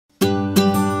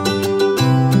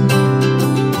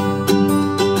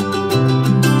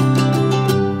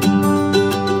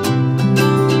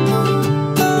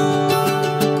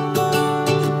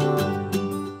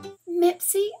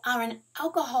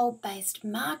based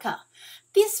marker.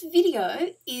 This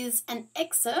video is an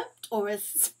excerpt or a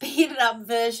speeded up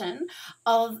version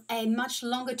of a much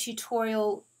longer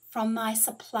tutorial from my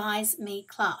Supplies Me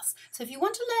class. So if you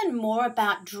want to learn more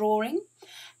about drawing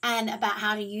and about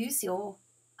how to use your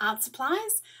art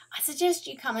supplies, I suggest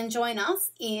you come and join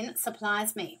us in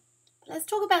Supplies Me. But let's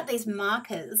talk about these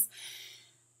markers.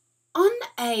 On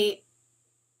a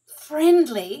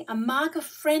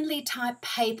marker-friendly type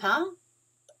paper,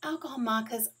 alcohol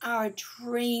markers are a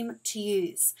dream to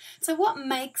use. So what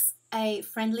makes a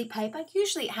friendly paper?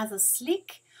 Usually it has a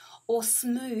slick or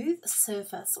smooth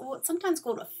surface, or it's sometimes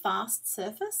called a fast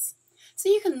surface. So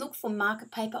you can look for marker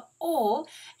paper or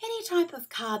any type of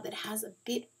card that has a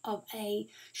bit of a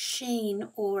sheen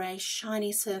or a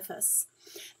shiny surface.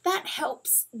 That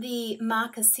helps the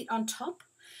marker sit on top,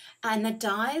 and the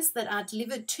dyes that are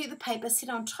delivered to the paper sit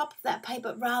on top of that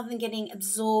paper rather than getting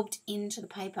absorbed into the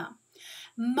paper.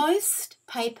 Most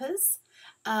papers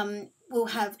will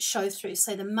have show through,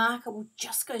 so the marker will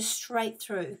just go straight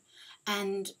through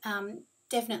and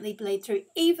definitely bleed through.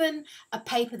 Even a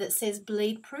paper that says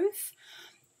bleed proof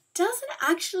doesn't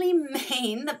actually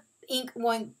mean the ink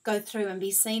won't go through and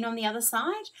be seen on the other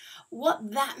side.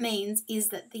 What that means is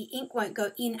that the ink won't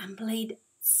go in and bleed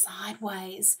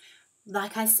sideways.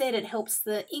 Like I said, it helps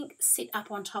the ink sit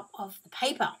up on top of the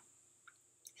paper.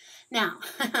 Now,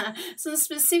 some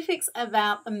specifics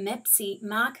about the MEPXY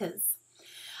markers.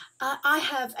 I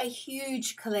have a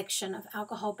huge collection of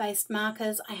alcohol-based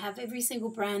markers. I have every single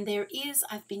brand there is.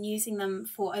 I've been using them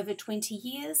for over 20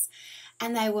 years,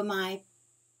 and they were my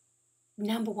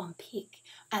 #1 pick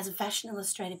as a fashion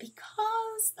illustrator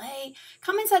because they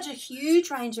come in such a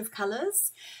huge range of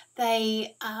colours.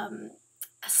 They are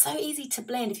so easy to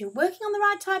blend. If you're working on the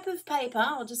right type of paper,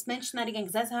 I'll just mention that again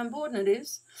because that's how important it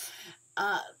is.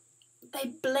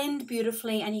 They blend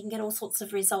beautifully and you can get all sorts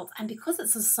of results. And because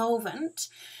it's a solvent,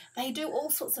 they do all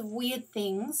sorts of weird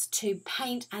things to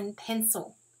paint and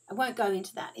pencil. I won't go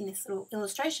into that in this little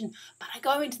illustration, but I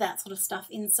go into that sort of stuff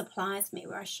in Supplies Me,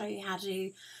 where I show you how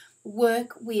to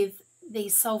work with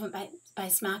these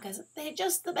solvent-based markers. They're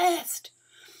just the best.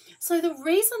 So the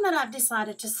reason that I've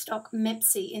decided to stock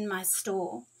MEPXY in my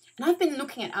store, and I've been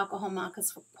looking at alcohol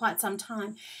markers for quite some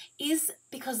time, is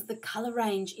because the colour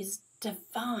range is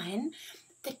divine.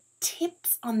 The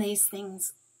tips on these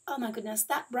things, oh my goodness,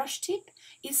 that brush tip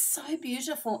is so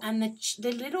beautiful, and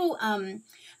the little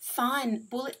fine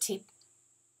bullet tip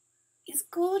is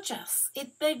gorgeous.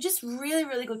 They're just really,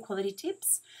 really good quality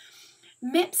tips.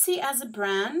 MEPXY as a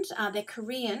brand, they're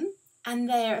Korean, and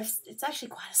it's actually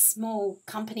quite a small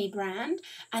company brand,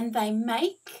 and they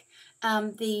make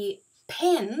the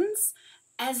pens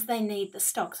as they need the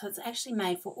stock. So it's actually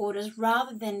made for orders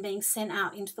rather than being sent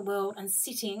out into the world and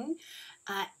sitting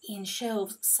in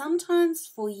shelves, sometimes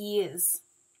for years,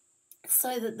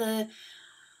 so that the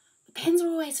pens are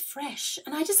always fresh.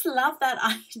 And I just love that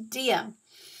idea.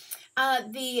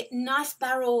 The knife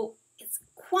barrel is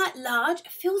quite large.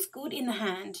 It feels good in the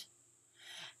hand.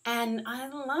 And I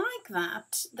like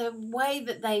that, the way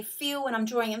that they feel when I'm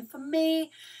drawing. And for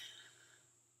me,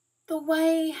 the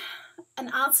way an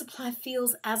art supply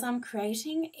feels as I'm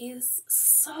creating is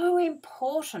so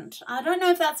important. I don't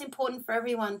know if that's important for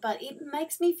everyone, but it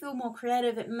makes me feel more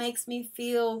creative. It makes me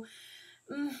feel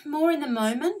more in the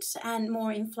moment and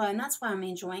more in flow, and that's why I'm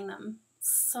enjoying them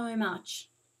so much.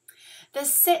 The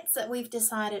sets that we've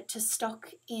decided to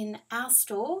stock in our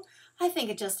store, I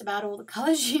think, are just about all the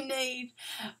colours you need.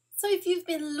 So if you've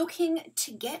been looking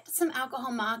to get some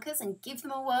alcohol markers and give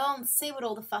them a whirl and see what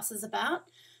all the fuss is about,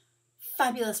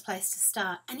 fabulous place to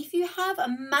start. And if you have a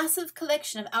massive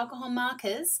collection of alcohol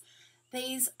markers,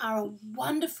 these are a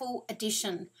wonderful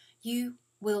addition. You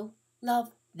will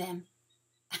love them.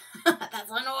 That's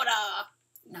an order.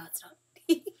 No, it's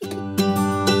not.